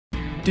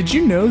Did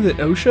you know that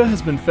OSHA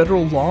has been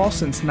federal law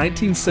since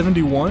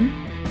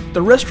 1971?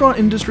 The restaurant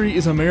industry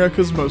is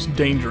America's most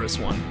dangerous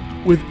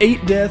one, with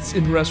 8 deaths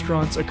in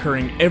restaurants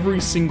occurring every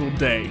single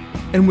day,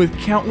 and with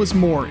countless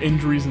more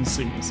injuries and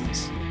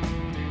sicknesses.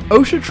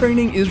 OSHA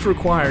training is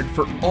required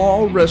for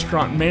all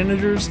restaurant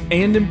managers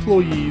and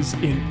employees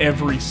in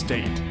every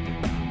state.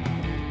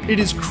 It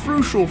is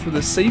crucial for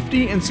the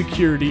safety and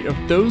security of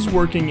those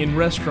working in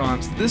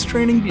restaurants that this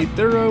training be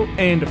thorough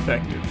and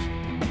effective.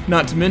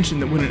 Not to mention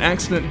that when an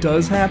accident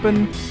does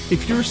happen,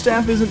 if your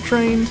staff isn't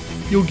trained,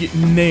 you'll get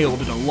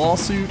nailed in a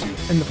lawsuit,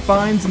 and the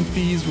fines and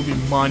fees will be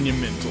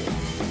monumental.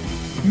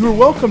 You are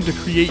welcome to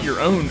create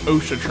your own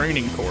OSHA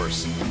training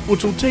course,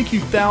 which will take you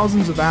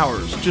thousands of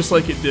hours just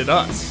like it did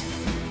us.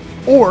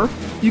 Or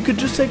you could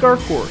just take our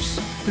course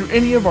through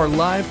any of our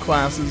live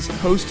classes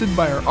hosted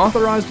by our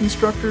authorized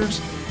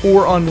instructors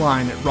or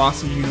online at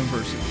Rossi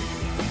University.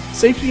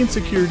 Safety and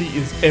security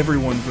is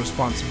everyone's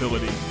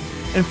responsibility.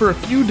 And for a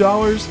few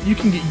dollars, you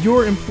can get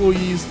your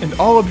employees and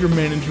all of your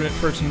management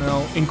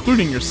personnel,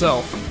 including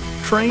yourself,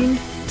 trained,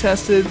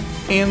 tested,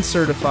 and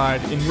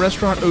certified in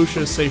restaurant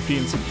OSHA safety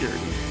and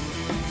security.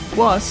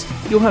 Plus,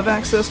 you'll have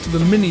access to the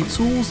many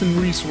tools and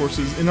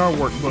resources in our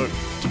workbook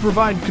to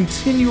provide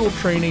continual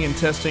training and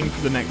testing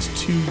for the next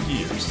 2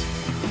 years.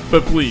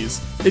 But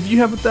please, if you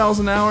have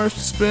 1,000 hours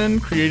to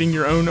spend creating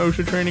your own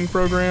OSHA training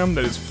program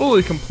that is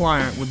fully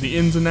compliant with the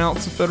ins and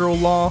outs of federal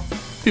law,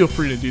 feel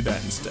free to do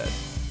that instead.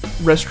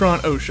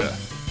 Restaurant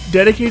OSHA,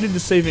 dedicated to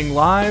saving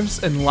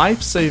lives and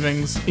life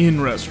savings in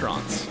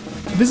restaurants.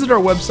 Visit our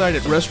website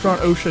at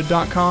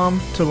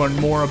restaurantosha.com to learn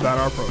more about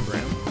our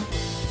program.